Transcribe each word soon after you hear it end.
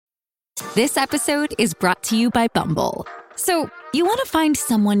This episode is brought to you by Bumble. So, you want to find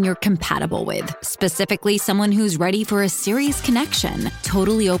someone you're compatible with, specifically someone who's ready for a serious connection,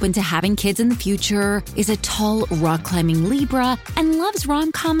 totally open to having kids in the future, is a tall, rock-climbing Libra, and loves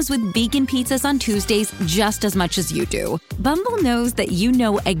rom-coms with vegan pizzas on Tuesdays just as much as you do. Bumble knows that you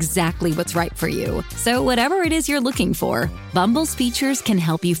know exactly what's right for you. So whatever it is you're looking for, Bumble's features can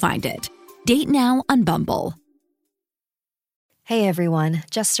help you find it. Date now on Bumble. Hey everyone,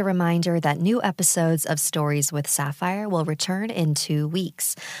 just a reminder that new episodes of Stories with Sapphire will return in 2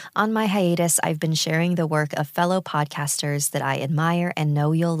 weeks. On my hiatus, I've been sharing the work of fellow podcasters that I admire and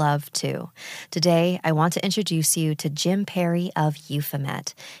know you'll love too. Today, I want to introduce you to Jim Perry of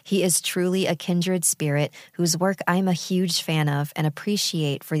Euphomet. He is truly a kindred spirit whose work I'm a huge fan of and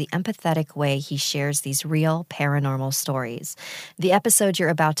appreciate for the empathetic way he shares these real paranormal stories. The episode you're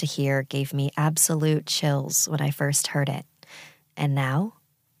about to hear gave me absolute chills when I first heard it. And now,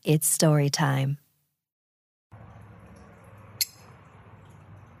 it's story time.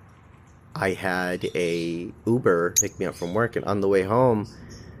 I had a Uber pick me up from work, and on the way home,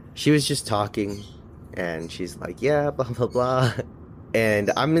 she was just talking, and she's like, yeah, blah, blah, blah. And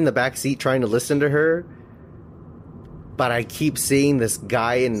I'm in the back seat trying to listen to her, but I keep seeing this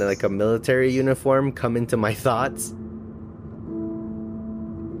guy in like a military uniform come into my thoughts.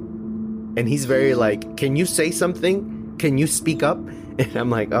 And he's very like, can you say something? Can you speak up? And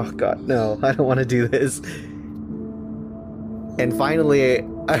I'm like, oh God, no, I don't want to do this. And finally,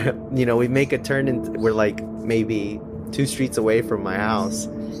 we make a turn and we're like maybe 2 streets away from my house.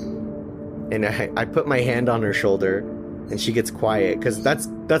 And I put my hand on her shoulder and she gets quiet because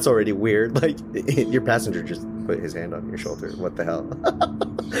that's already weird. Like your passenger just put his hand on your shoulder. What the hell?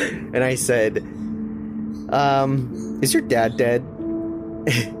 And I said, is your dad dead?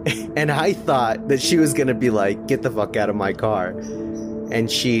 And I thought that she was gonna be like, get the fuck out of my car.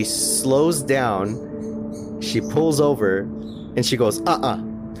 And she slows down, she pulls over, and she goes,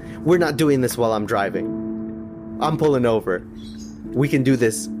 we're not doing this while I'm driving. I'm pulling over. We can do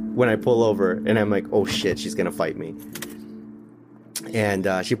this when I pull over. And I'm like, oh shit, she's gonna fight me. And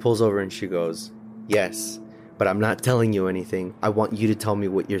she pulls over and she goes, yes, but I'm not telling you anything. I want you to tell me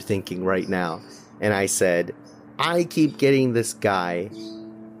what you're thinking right now. And I said, I keep getting this guy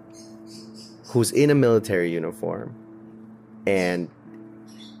who's in a military uniform, and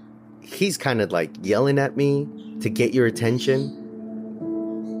he's kind of like yelling at me to get your attention,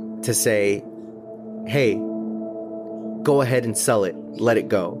 to say, hey, go ahead and sell it. Let it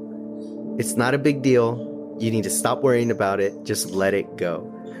go. It's not a big deal. You need to stop worrying about it. Just let it go.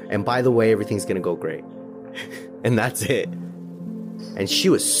 And by the way, everything's going to go great. And that's it. And she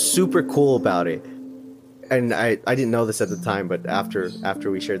was super cool about it. And I didn't know this at the time, but after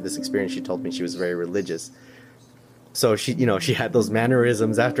we shared this experience, she told me she was very religious. So she had those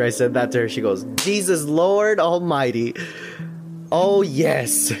mannerisms. After I said that to her, she goes, Jesus Lord Almighty. Oh,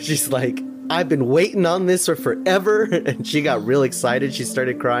 yes. She's like, I've been waiting on this for forever. And she got real excited. She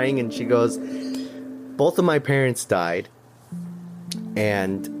started crying and she goes, both of my parents died.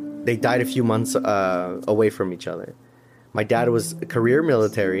 And they died a few months away from each other. My dad was career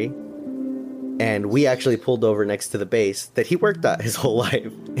military. And we actually pulled over next to the base that he worked at his whole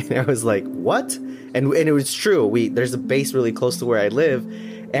life. And I was like, what? And it was true. There's a base really close to where I live.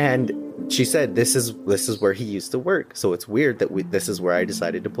 And she said, this is where he used to work. So it's weird that this is where I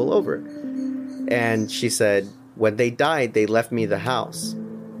decided to pull over. And she said, when they died, they left me the house.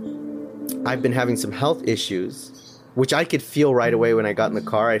 I've been having some health issues, which I could feel right away when I got in the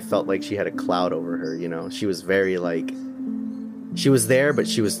car. I felt like she had a cloud over her, She was very like, she was there, but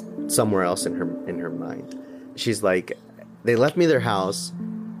she was somewhere else in her mind. She's like, they left me their house,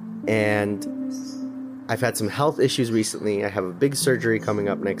 and I've had some health issues recently. I have a big surgery coming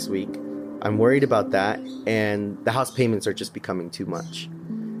up next week. I'm worried about that, and the house payments are just becoming too much.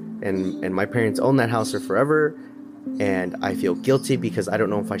 And my parents own that house forever, and I feel guilty because I don't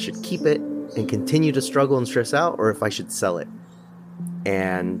know if I should keep it and continue to struggle and stress out, or if I should sell it.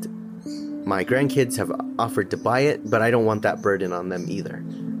 And my grandkids have offered to buy it, but I don't want that burden on them either.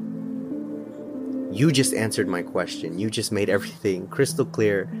 You just answered my question. You just made everything crystal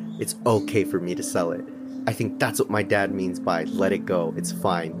clear. It's okay for me to sell it. I think that's what my dad means by let it go. It's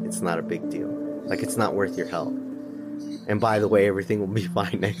fine. It's not a big deal. Like, it's not worth your help. And by the way, everything will be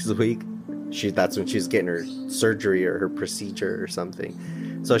fine next week. That's when she's getting her surgery or her procedure or something.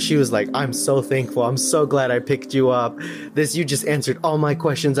 So she was like, I'm so thankful. I'm so glad I picked you up. You just answered all my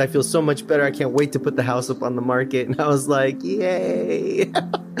questions. I feel so much better. I can't wait to put the house up on the market. And I was like, yay.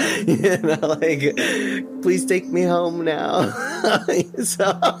 Please take me home now.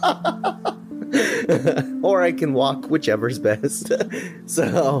 Or I can walk, whichever's best.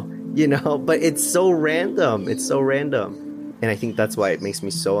 So you know, but it's so random. It's so random. And I think that's why it makes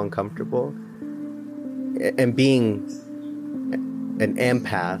me so uncomfortable. And being an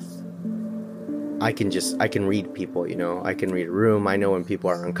empath, I can read people, you know, I can read a room. I know when people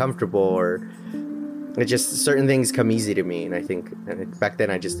are uncomfortable, or it just, certain things come easy to me. And I think back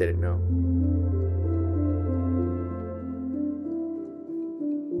then I just didn't know.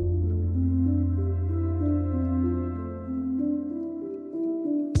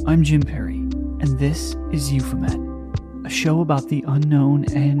 I'm Jim Perry, and this is Euphomet, a show about the unknown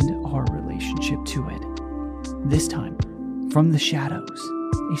and our relationship to it. This time, from the shadows,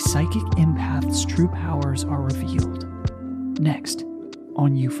 a psychic empath's true powers are revealed. Next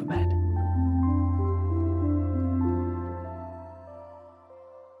on Euphomet.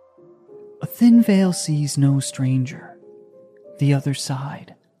 A thin veil sees no stranger. The other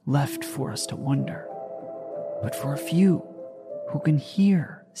side left for us to wonder. But for a few who can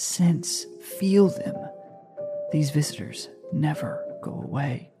hear, sense, feel them, these visitors never go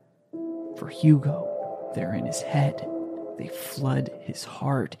away. For Hugo, they're in his head. They flood his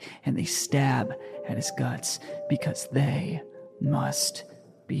heart and they stab at his guts because they must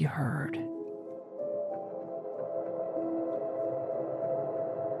be heard.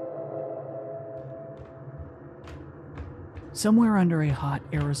 Somewhere under a hot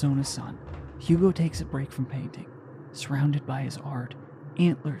Arizona sun, Hugo takes a break from painting. Surrounded by his art,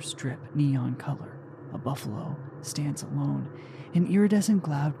 antlers drip neon color. A buffalo stands alone. An iridescent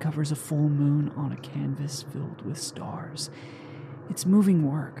cloud covers a full moon on a canvas filled with stars. It's moving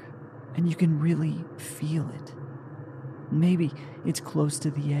work, and you can really feel it. Maybe it's close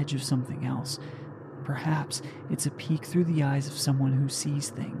to the edge of something else. Perhaps it's a peek through the eyes of someone who sees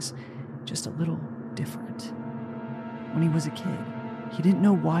things just a little different. When he was a kid, he didn't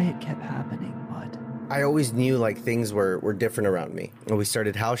know why it kept happening, but I always knew like things were different around me. When we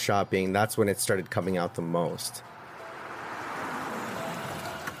started house shopping, that's when it started coming out the most.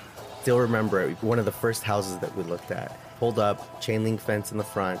 Still remember it, one of the first houses that we looked at. Pulled up, chain link fence in the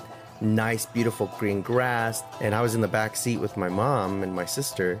front, nice, beautiful green grass. And I was in the back seat with my mom and my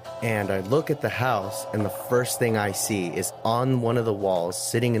sister. And I look at the house, and the first thing I see is on one of the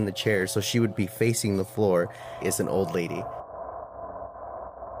walls, sitting in the chair, so she would be facing the floor, is an old lady.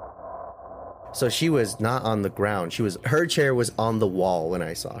 So she was not on the ground. Her chair was on the wall when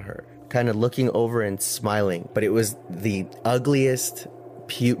I saw her, kind of looking over and smiling. But it was the ugliest,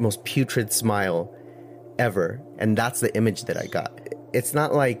 most putrid smile ever. And that's the image that I got. It's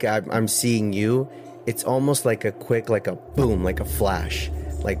not like I'm seeing you. It's almost like a quick, like a boom, like a flash.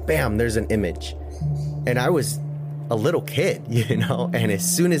 Like, bam, there's an image. And I was a little kid, you know? And as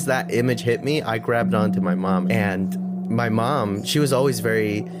soon as that image hit me, I grabbed onto my mom. And my mom, she was always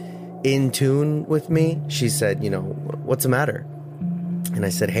very in tune with me. She said, you know, what's the matter? And I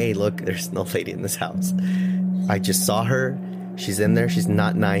said, hey, look, there's no lady in this house. I just saw her. She's in there. She's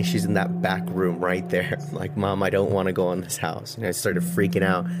not nice. She's in that back room right there. I'm like, Mom, I don't want to go in this house. And I started freaking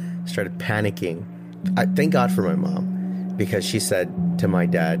out, started panicking. I thank God for my mom, because she said to my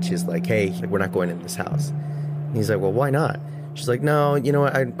dad, she's like, hey, we're not going in this house. And he's like, well, why not? She's like, no, you know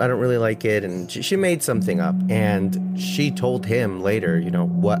what? I don't really like it. And she made something up. And she told him later, you know,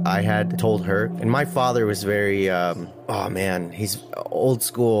 what I had told her. And my father was very, he's old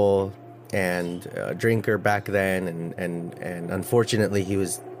school and a drinker back then. And unfortunately, he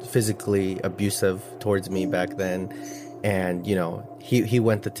was physically abusive towards me back then. And, you know, he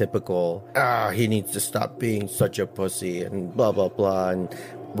went the typical, he needs to stop being such a pussy and blah, blah, blah. And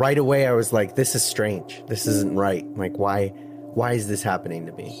right away, I was like, this is strange. This isn't right. Like, why is this happening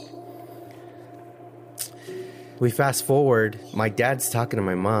to me? We fast forward, my dad's talking to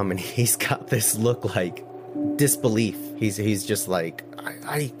my mom, and he's got this look like disbelief. He's just like,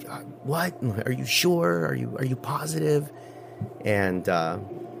 what? Are you sure? Are you positive? And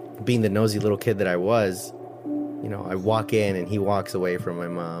being the nosy little kid that I was, you know, I walk in and he walks away from my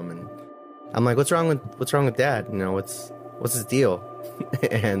mom, and I'm like, what's wrong with Dad? You know, what's his deal?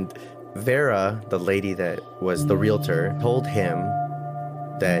 And Vera, the lady that was the realtor, told him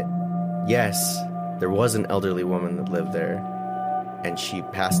that, yes, there was an elderly woman that lived there, and she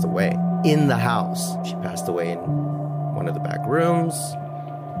passed away in the house. She passed away in one of the back rooms.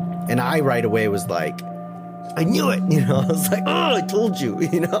 And I right away was like, I knew it, you know. I was like, oh, I told you,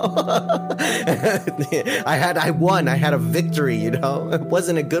 you know. I won. I had a victory, you know. It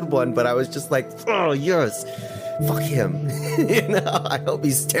wasn't a good one, but I was just like, oh, yes. Fuck him. You know, I hope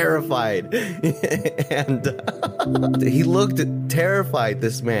he's terrified. And he looked terrified,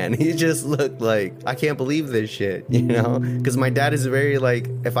 this man. He just looked like, I can't believe this shit, you know? Because my dad is very like,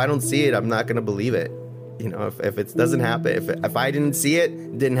 if I don't see it, I'm not going to believe it. You know, if it doesn't happen, if I didn't see it,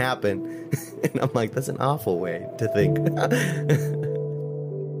 it didn't happen. And I'm like, that's an awful way to think.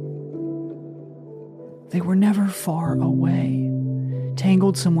 They were never far away.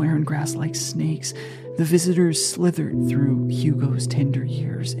 Tangled somewhere in grass like snakes, the visitors slithered through Hugo's tender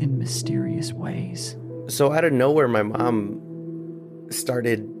years in mysterious ways. So out of nowhere, my mom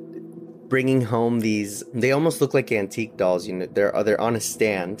started bringing home these, they almost look like antique dolls. You know, they're on a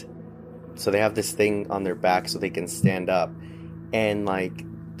stand. So they have this thing on their back so they can stand up. And like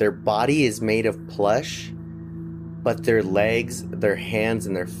their body is made of plush, but their legs, their hands,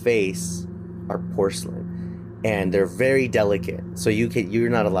 and their face are porcelain. And they're very delicate. So you're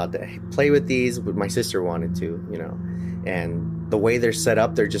not allowed to play with these, but my sister wanted to, you know. And the way they're set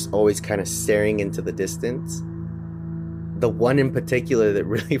up, they're just always kind of staring into the distance. The one in particular that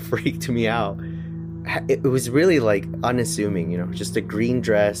really freaked me out, it was really like unassuming, you know, just a green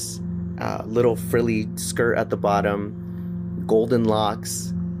dress, little frilly skirt at the bottom, golden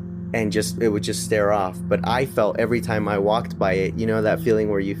locks, and it would just stare off. But I felt every time I walked by it, you know, that feeling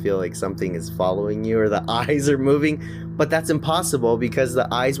where you feel like something is following you or the eyes are moving. But that's impossible because the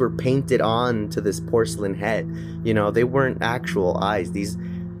eyes were painted on to this porcelain head. You know, they weren't actual eyes. These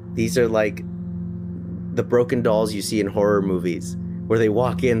are like the broken dolls you see in horror movies where they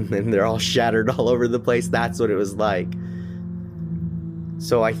walk in and they're all shattered all over the place. That's what it was like.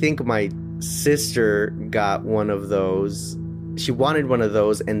 So I think my sister got one of those. She wanted one of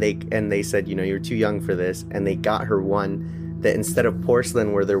those, and they said, you know, you're too young for this. And they got her one that instead of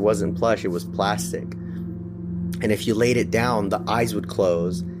porcelain where there wasn't plush, it was plastic. And if you laid it down, the eyes would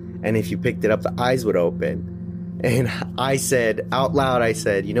close. And if you picked it up, the eyes would open. And I said out loud, I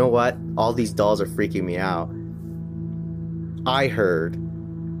said, you know what? All these dolls are freaking me out. I heard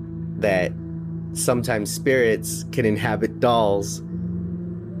that sometimes spirits can inhabit dolls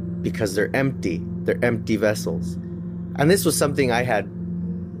because they're empty. They're empty vessels. And this was something I had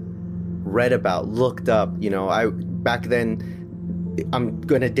read about, looked up, you know, back then, I'm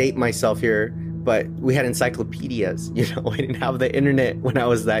going to date myself here, but we had encyclopedias, you know, I didn't have the internet when I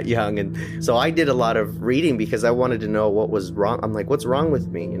was that young. And so I did a lot of reading because I wanted to know what was wrong. I'm like, what's wrong with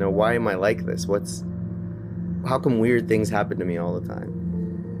me? You know, why am I like this? How come weird things happen to me all the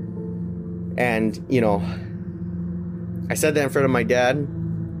time? And, you know, I said that in front of my dad,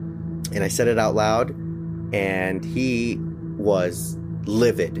 and I said it out loud. And he was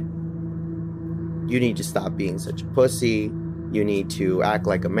livid. You need to stop being such a pussy. You need to act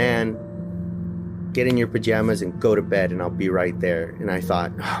like a man. Get in your pajamas and go to bed, and I'll be right there. And I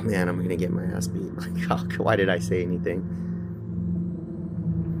thought, oh man, I'm going to get my ass beat. Like, why did I say anything?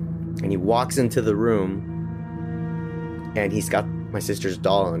 And he walks into the room, and he's got my sister's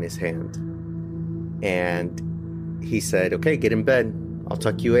doll in his hand. And he said, okay, get in bed. I'll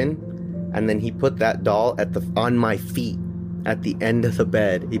tuck you in. And then he put that doll on my feet at the end of the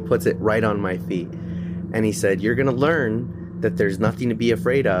bed. He puts it right on my feet. And he said, you're going to learn that there's nothing to be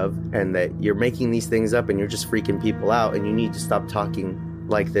afraid of and that you're making these things up and you're just freaking people out and you need to stop talking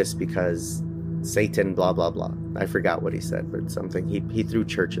like this because Satan, blah, blah, blah. I forgot what he said, but something. He threw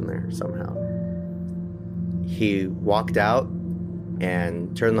church in there somehow. He walked out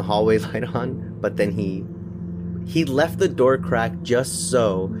and turned the hallway light on, but then he left the door cracked just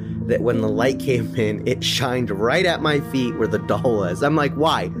so that when the light came in, it shined right at my feet where the doll was. I'm like,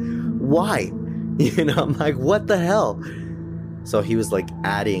 why? You know, I'm like, what the hell? So he was like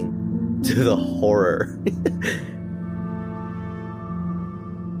adding to the horror.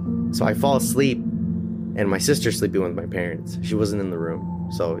 So I fall asleep, and my sister's sleeping with my parents. She wasn't in the room.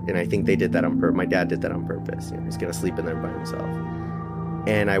 So, and I think they did that on purpose. My dad did that on purpose. You know, he's gonna sleep in there by himself.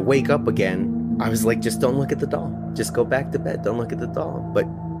 And I wake up again. I was like, just don't look at the doll. Just go back to bed. Don't look at the doll. But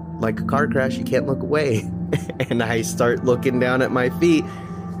like a car crash, you can't look away. And I start looking down at my feet,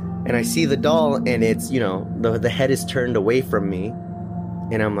 and I see the doll, and it's, you know, the head is turned away from me.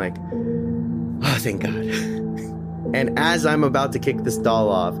 And I'm like, oh, thank God. And as I'm about to kick this doll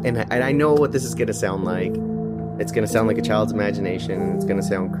off, and I know what this is going to sound like. It's going to sound like a child's imagination. It's going to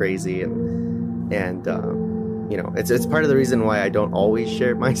sound crazy. And you know, it's part of the reason why I don't always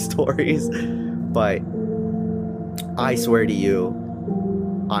share my stories. But I swear to you,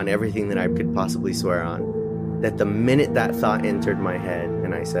 on everything that I could possibly swear on, that the minute that thought entered my head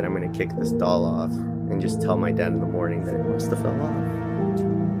and I said, I'm going to kick this doll off and just tell my dad in the morning that it must have fell off.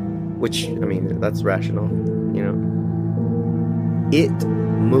 Which, I mean, that's rational, you know. It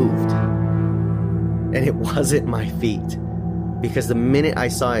moved. And it wasn't my feet. Because the minute I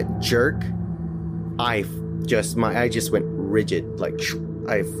saw it jerk, I just went rigid. Like,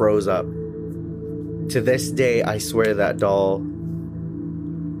 I froze up. To this day, I swear that doll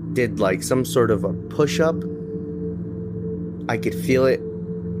did like some sort of a push-up. I could feel it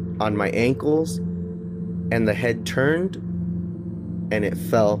on my ankles, and the head turned and it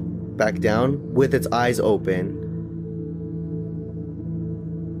fell back down with its eyes open.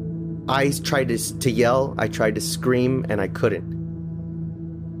 I tried to yell, I tried to scream, and I couldn't.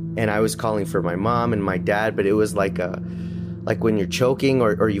 And I was calling for my mom and my dad, but it was like when you're choking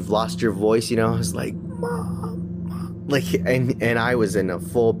or you've lost your voice, you know, I was like, Mom. Like, and I was in a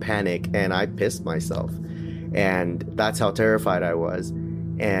full panic, and I pissed myself. And that's how terrified I was.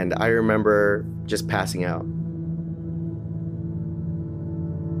 And I remember just passing out.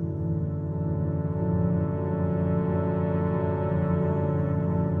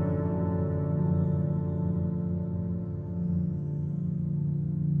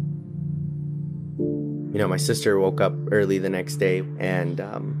 You know, my sister woke up early the next day, and,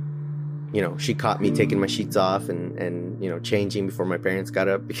 you know, she caught me taking my sheets off and, you know, changing before my parents got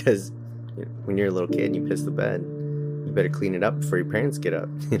up, because you know, when you're a little kid and you piss the bed, you better clean it up before your parents get up,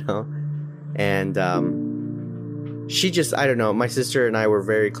 you know? And she just, I don't know, my sister and I were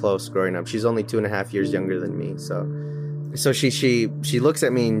very close growing up. She's only 2.5 years younger than me, so she looks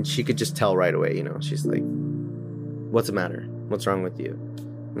at me and she could just tell right away, you know? She's like, what's the matter? What's wrong with you?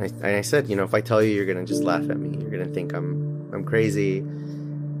 And I said, you know, if I tell you, you're gonna just laugh at me. You're gonna think I'm crazy.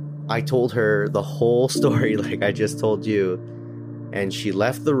 I told her the whole story like I just told you, and she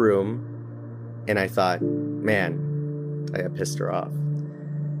left the room, and I thought, man, I pissed her off,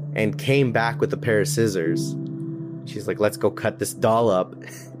 and came back with a pair of scissors. She's like, let's go cut this doll up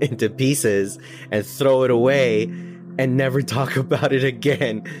into pieces and throw it away and never talk about it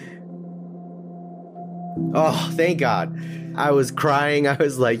again. Oh, thank God. I was crying. I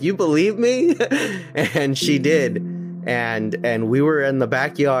was like, you believe me? And she did. And we were in the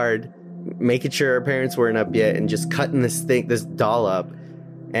backyard making sure our parents weren't up yet and just cutting this doll up.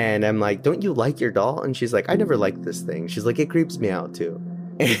 And I'm like, don't you like your doll? And she's like, I never liked this thing. She's like, it creeps me out too.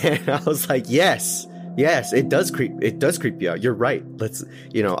 And I was like, yes, it does creep you out. You're right. Let's,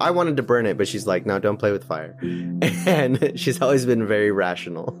 you know, I wanted to burn it, but she's like, no, don't play with fire. And she's always been very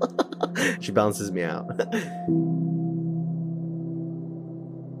rational. She balances me out.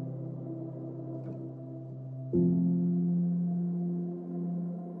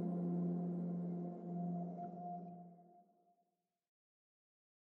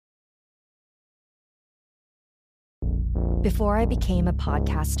 Before I became a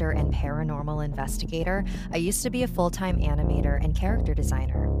podcaster and paranormal investigator, I used to be a full-time animator and character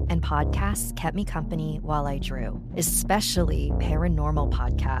designer, and podcasts kept me company while I drew, especially paranormal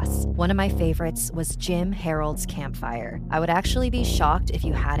podcasts. One of my favorites was Jim Harold's Campfire. I would actually be shocked if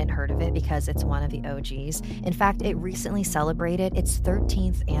you hadn't heard of it because it's one of the OGs. In fact, it recently celebrated its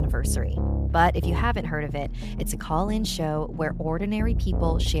 13th anniversary. But if you haven't heard of it, it's a call-in show where ordinary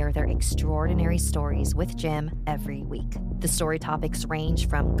people share their extraordinary stories with Jim every week. The story topics range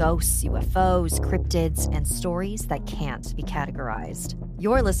from ghosts, UFOs, cryptids, and stories that can't be categorized.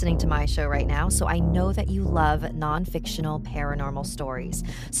 You're listening to my show right now, so I know that you love non-fictional paranormal stories.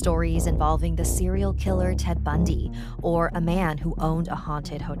 Stories involving the serial killer Ted Bundy, or a man who owned a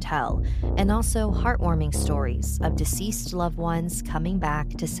haunted hotel, and also heartwarming stories of deceased loved ones coming back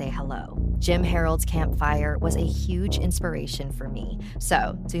to say hello. Jim Harold's Campfire was a huge inspiration for me.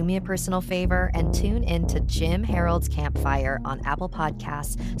 So do me a personal favor and tune in to Jim Harold's Campfire on Apple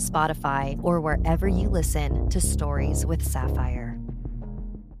Podcasts, Spotify, or wherever you listen to Stories with Sapphire.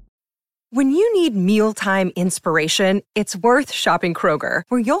 When you need mealtime inspiration, it's worth shopping Kroger,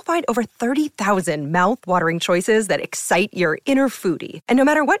 where you'll find over 30,000 mouth-watering choices that excite your inner foodie. And no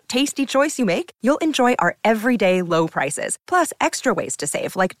matter what tasty choice you make, you'll enjoy our everyday low prices, plus extra ways to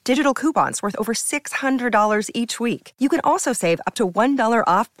save, like digital coupons worth over $600 each week. You can also save up to $1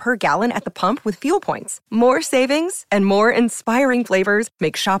 off per gallon at the pump with fuel points. More savings and more inspiring flavors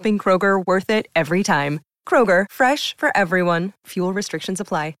make shopping Kroger worth it every time. Kroger, fresh for everyone. Fuel restrictions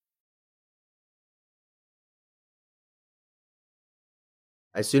apply.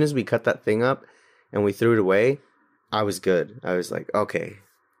 As soon as we cut that thing up and we threw it away, I was good. I was like, okay,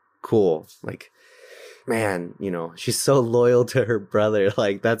 cool. Like, man, you know, she's so loyal to her brother.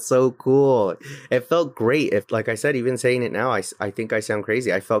 Like, that's so cool. It felt great. If, like I said, even saying it now, I think I sound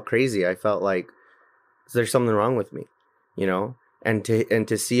crazy. I felt crazy. I felt like there's something wrong with me, you know? And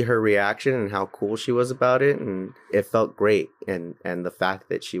to see her reaction and how cool she was about it, and it felt great. And the fact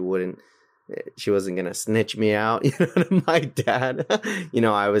that she wasn't gonna snitch me out, you know, to my dad. You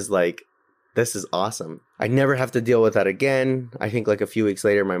know, I was like, this is awesome. I never have to deal with that again. I think like a few weeks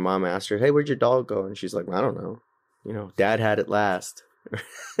later, my mom asked her, hey, where'd your dog go? And she's like, I don't know. You know, dad had it last.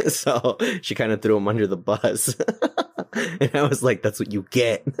 So she kind of threw him under the bus. And I was like, that's what you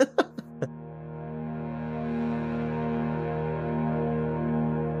get.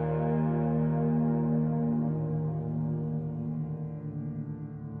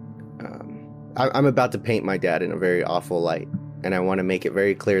 I'm about to paint my dad in a very awful light, and I want to make it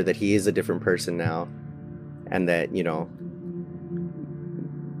very clear that he is a different person now, and that, you know,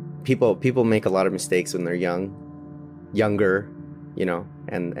 people make a lot of mistakes when they're younger, you know,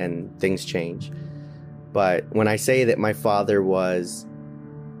 and things change. But when I say that my father was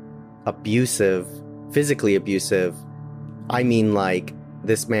abusive, physically abusive, I mean, like,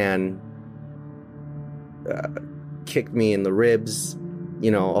 this man kicked me in the ribs. You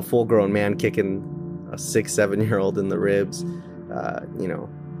know, a full-grown man kicking a 6-7-year-old in the ribs, you know,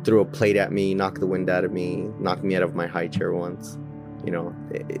 threw a plate at me, knocked the wind out of me, knocked me out of my high chair once. You know,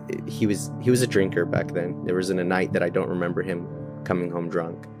 he was a drinker back then. There was a night that I don't remember him coming home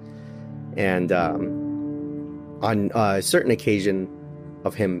drunk. And on a certain occasion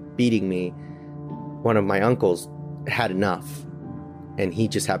of him beating me, one of my uncles had enough, and he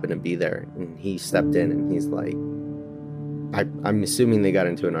just happened to be there, and he stepped in, and he's like, I'm assuming they got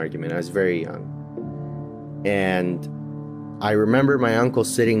into an argument. I was very young. And I remember my uncle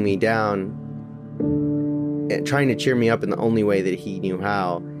sitting me down and trying to cheer me up in the only way that he knew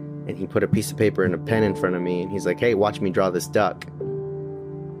how. And he put a piece of paper and a pen in front of me, and he's like, hey, watch me draw this duck.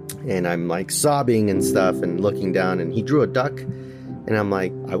 And I'm like sobbing and stuff and looking down, and he drew a duck, and I'm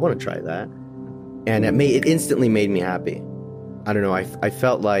like, I want to try that. And it instantly made me happy. I don't know, I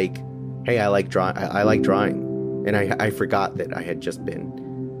felt like, hey, I like drawing. And I forgot that I had just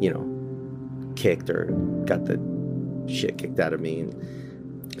been, you know, kicked or got the shit kicked out of me.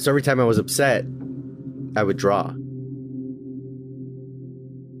 And so every time I was upset, I would draw.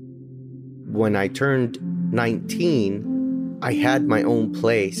 When I turned 19, I had my own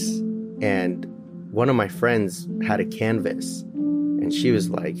place, and one of my friends had a canvas. And she was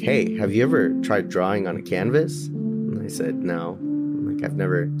like, hey, have you ever tried drawing on a canvas? And I said, no. Like, I've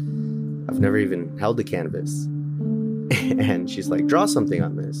never even held a canvas. And she's like, draw something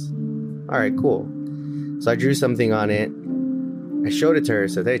on this. All right, cool. So I drew something on it. I showed it to her. I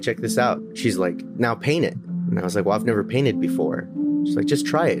said, hey, check this out. She's like, now paint it. And I was like, well, I've never painted before. She's like, just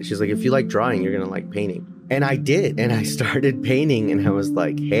try it. She's like, if you like drawing, you're going to like painting. And I did. And I started painting, and I was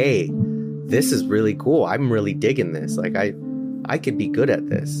like, hey, this is really cool. I'm really digging this. Like, I could be good at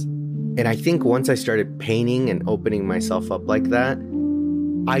this. And I think once I started painting and opening myself up like that,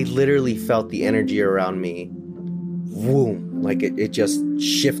 I literally felt the energy around me, boom, like it just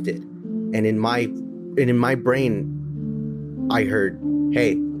shifted. And in my brain, I heard,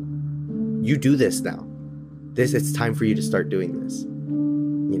 hey, you do this now. It's time for you to start doing this.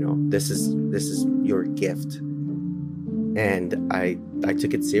 You know, this is your gift. And I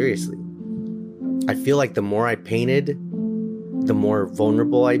took it seriously. I feel like the more I painted, the more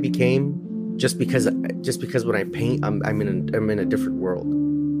vulnerable I became, just because when I paint, I'm in a different world.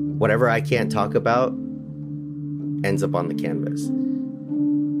 Whatever I can't talk about ends up on the canvas.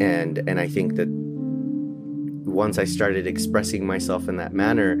 And I think that once I started expressing myself in that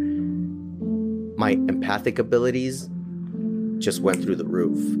manner, my empathic abilities just went through the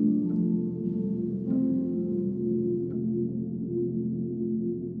roof.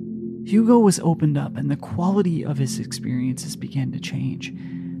 Hugo was opened up, and the quality of his experiences began to change.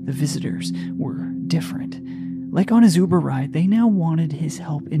 The visitors were different. Like on his Uber ride, they now wanted his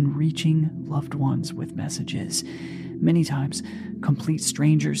help in reaching loved ones with messages. Many times, complete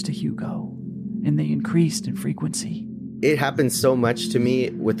strangers to Hugo, and they increased in frequency. It happens so much to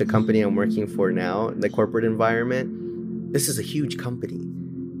me with the company I'm working for now, the corporate environment. This is a huge company.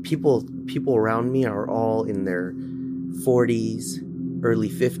 People around me are all in their 40s, early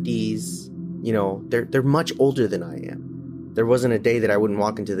 50s. You know, they're much older than I am. There wasn't a day that I wouldn't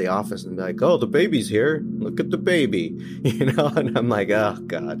walk into the office and be like, oh, the baby's here. Look at the baby. You know, and I'm like, oh,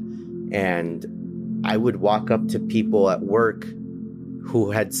 God. And I would walk up to people at work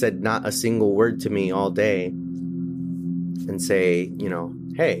who had said not a single word to me all day and say, you know,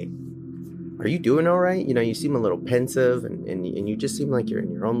 hey, are you doing all right? You know, you seem a little pensive and you just seem like you're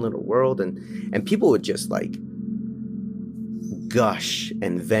in your own little world. And people would just like gush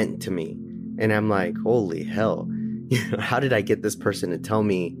and vent to me. And I'm like, holy hell. You know, how did I get this person to tell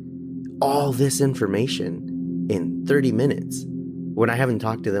me all this information in 30 minutes when I haven't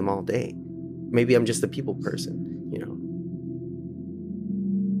talked to them all day? Maybe I'm just a people person, you know.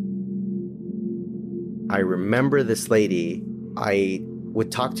 I remember this lady. I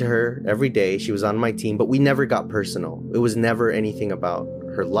would talk to her every day. She was on my team, but we never got personal. It was never anything about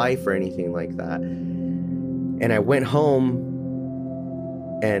her life or anything like that. And I went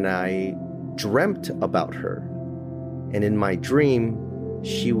home and I dreamt about her. And in my dream,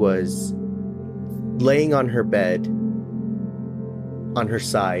 she was laying on her bed, on her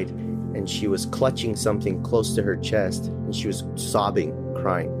side, and she was clutching something close to her chest, and she was sobbing,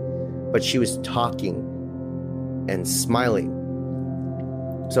 crying. But she was talking and smiling.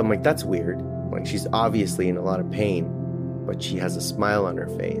 So I'm like, that's weird. Like, she's obviously in a lot of pain, but she has a smile on her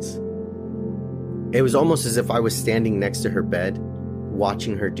face. It was almost as if I was standing next to her bed,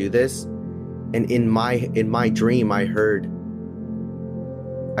 watching her do this. And in my dream, I heard,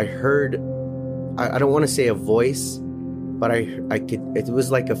 I don't want to say a voice, but I could, it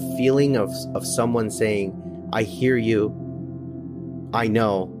was like a feeling of someone saying, I hear you. I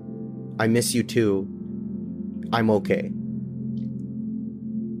know. I miss you too. I'm okay.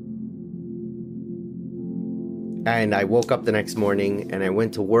 And I woke up the next morning and I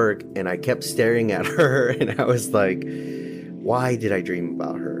went to work and I kept staring at her and I was like, why did I dream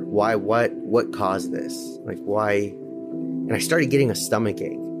about her? Why, what caused this? Like, why? And I started getting a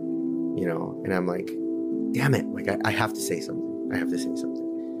stomachache, you know, and I'm like, damn it. Like, I have to say something. I have to say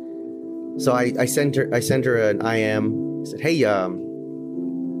something. So I sent her an IM. I said, hey,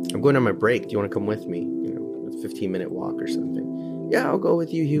 I'm going on my break. Do you want to come with me? You know, a 15-minute walk or something. Yeah, I'll go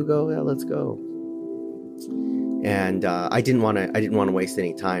with you, Hugo. Yeah, let's go. And I didn't want to waste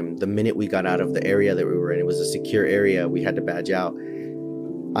any time. The minute we got out of the area that we were in, it was a secure area. We had to badge out.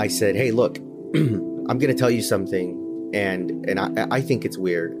 I said, hey, look, I'm going to tell you something. And I think it's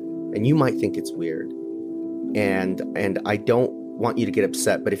weird. And you might think it's weird. And I don't want you to get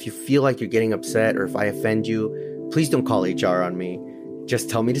upset. But if you feel like you're getting upset or if I offend you, please don't call HR on me. Just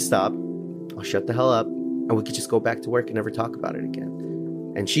tell me to stop. I'll shut the hell up. And we could just go back to work and never talk about it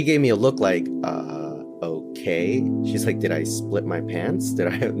again. And she gave me a look like, okay. She's like, did I split my pants? Did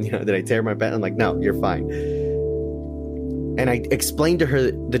I tear my pants? I'm like, no, you're fine. And I explained to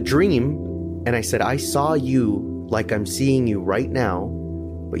her the dream. And I said, I saw you like I'm seeing you right now,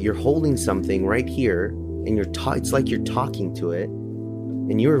 but you're holding something right here and it's like you're talking to it.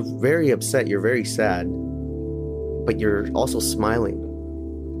 And you're very upset. You're very sad, but you're also smiling.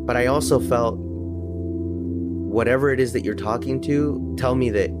 But I also felt whatever it is that you're talking to, tell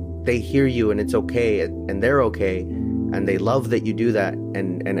me that they hear you and it's okay and they're okay and they love that you do that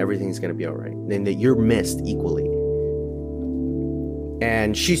and everything's going to be all right. And that you're missed equally.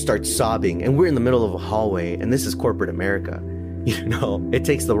 And she starts sobbing and we're in the middle of a hallway and this is corporate America. You know, it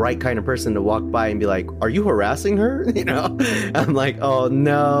takes the right kind of person to walk by and be like, are you harassing her? You know, I'm like, oh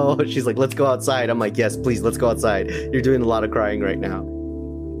no. She's like, let's go outside. I'm like, yes, please, let's go outside. You're doing a lot of crying right now.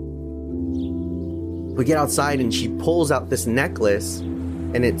 We get outside and she pulls out this necklace.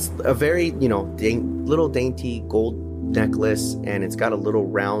 And it's a very, you know, little dainty gold necklace. And it's got a little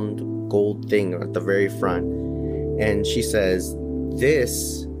round gold thing at the very front. And she says,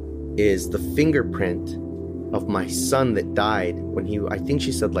 this is the fingerprint of my son that died when I think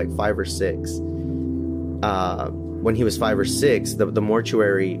she said like 5 or 6. When he was 5 or 6, the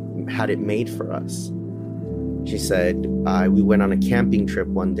mortuary had it made for us. She said, we went on a camping trip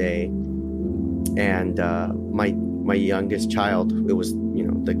one day. And my youngest child, it was, you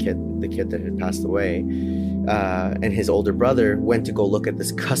know, the kid that had passed away, and his older brother went to go look at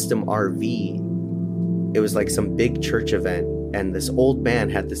this custom RV. It was like some big church event, and this old man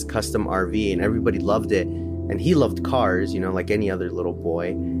had this custom RV, and everybody loved it, and he loved cars, you know, like any other little boy.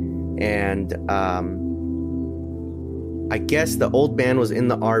 And I guess the old man was in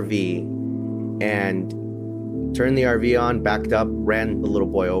the RV and turned the RV on, backed up, ran the little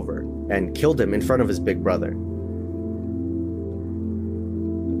boy over and killed him in front of his big brother.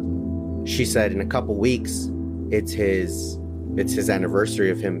 She said in a couple weeks, it's his anniversary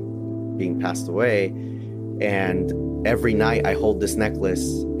of him being passed away. And every night I hold this necklace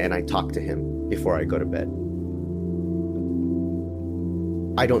and I talk to him before I go to bed.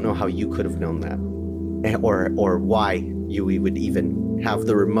 I don't know how you could have known that, or why you would even have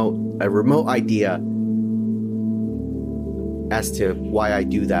a remote idea as to why I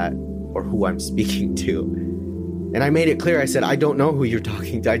do that or who I'm speaking to. And I made it clear. I said, I don't know who you're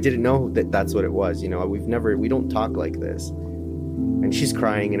talking to. I didn't know that that's what it was. You know, we don't talk like this. And she's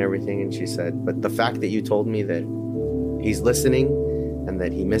crying and everything. And she said, but the fact that you told me that he's listening and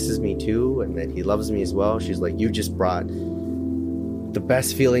that he misses me too and that he loves me as well, she's like, you just brought the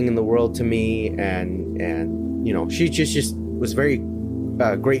best feeling in the world to me. And you know, she just was very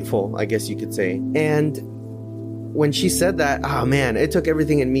grateful, I guess you could say. And when she said that, oh man, it took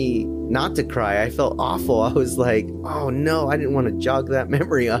everything in me not to cry. I felt awful. I was like, oh no, I didn't want to jog that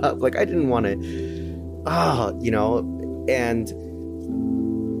memory up. Like I didn't want to, you know,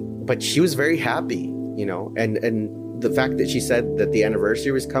 but she was very happy, you know, and the fact that she said that the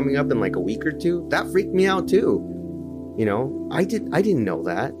anniversary was coming up in like a week or two, that freaked me out too. You know, I didn't know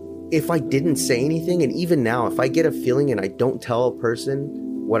that. If I didn't say anything, and even now, if I get a feeling and I don't tell a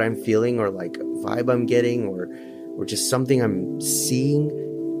person what I'm feeling, or like a vibe I'm getting, or just something I'm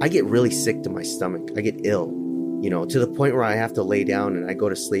seeing, I get really sick to my stomach. I get ill, you know, to the point where I have to lay down and I go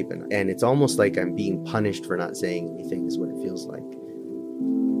to sleep, and it's almost like I'm being punished for not saying anything is what it feels like.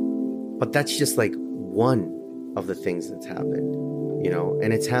 But that's just like one of the things that's happened, you know,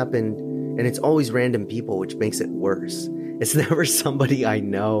 and it's happened, and it's always random people, which makes it worse. It's never somebody I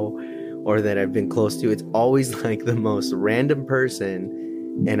know or that I've been close to. It's always like the most random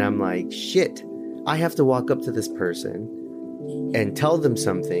person. And I'm like, shit, I have to walk up to this person and tell them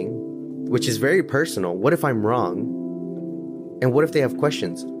something, which is very personal. What if I'm wrong? And what if they have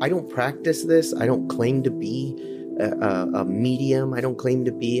questions? I don't practice this. I don't claim to be a medium. I don't claim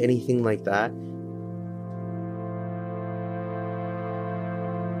to be anything like that.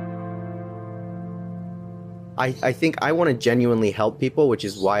 I think I want to genuinely help people, which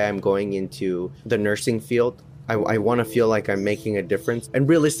is why I'm going into the nursing field. I want to feel like I'm making a difference. And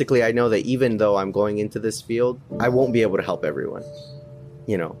realistically, I know that even though I'm going into this field, I won't be able to help everyone.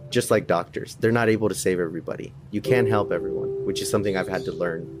 You know, just like doctors, they're not able to save everybody. You can't help everyone, which is something I've had to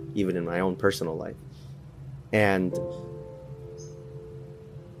learn even in my own personal life. And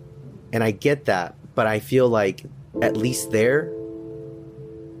I get that, but I feel like at least there,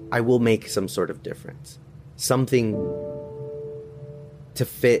 I will make some sort of difference. Something to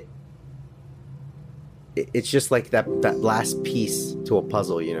fit. It's just like that last piece to a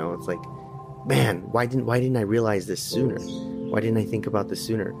puzzle, you know. It's like, man, why didn't I realize this sooner? Why didn't I think about this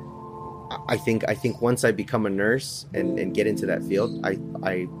sooner? I think once I become a nurse and get into that field,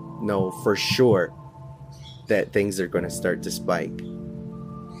 I know for sure that things are going to start to spike,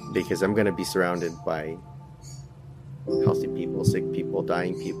 because I'm going to be surrounded by healthy people, sick people,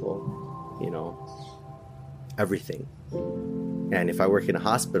 dying people, you know, everything. And if I work in a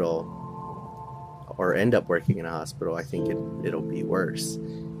hospital or end up working in a hospital, I think it'll be worse,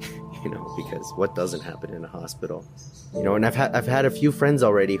 you know, because what doesn't happen in a hospital, you know. And I've had a few friends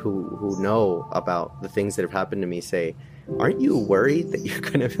already who know about the things that have happened to me say, aren't you worried that you're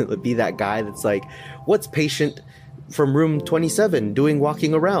going to be that guy that's like, what's patient from room 27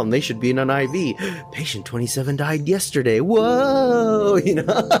 walking around? They should be in an IV. Patient 27 died yesterday. Whoa, you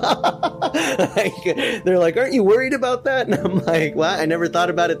know. Like, they're like, aren't you worried about that? And I'm like, well, I never thought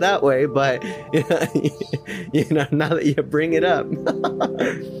about it that way, but you know, now that you bring it up.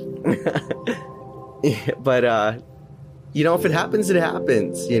 But you know, if it happens, it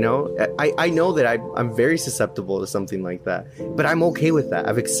happens. You know, I know that I'm very susceptible to something like that, but I'm okay with that.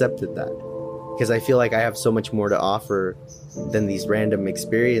 I've accepted that, because I feel like I have so much more to offer than these random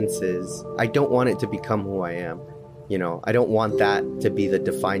experiences. I don't want it to become who I am. You know, I don't want that to be the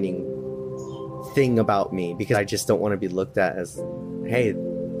defining thing about me, because I just don't want to be looked at as, hey,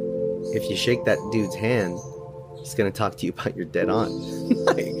 if you shake that dude's hand, he's going to talk to you about your dead aunt.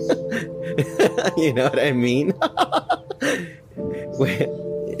 Like, you know what I mean?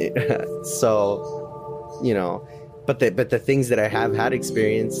 So, you know, but the things that I have had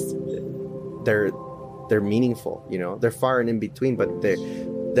experienced, they're meaningful, you know. They're far and in between, but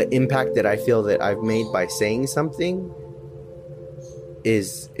the impact that I feel that I've made by saying something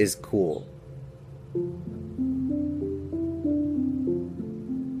is cool.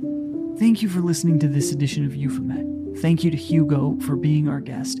 Thank you for listening to this edition of Euphomet. Thank you to Hugo for being our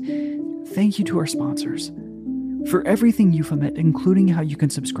guest. Thank you to our sponsors. For everything Euphomet, including how you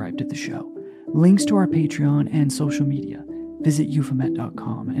can subscribe to the show, links to our Patreon and social media, visit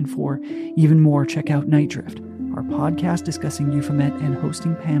euphomet.com. And for even more, check out Night Drift, our podcast discussing Euphomet and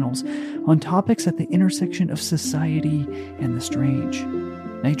hosting panels on topics at the intersection of society and the strange.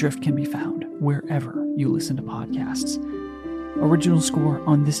 Night Drift can be found wherever you listen to podcasts. Original score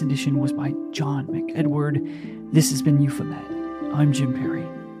on this edition was by John McEdward. This has been Euphomet. I'm Jim Perry.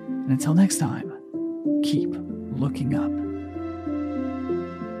 And until next time, keep looking up.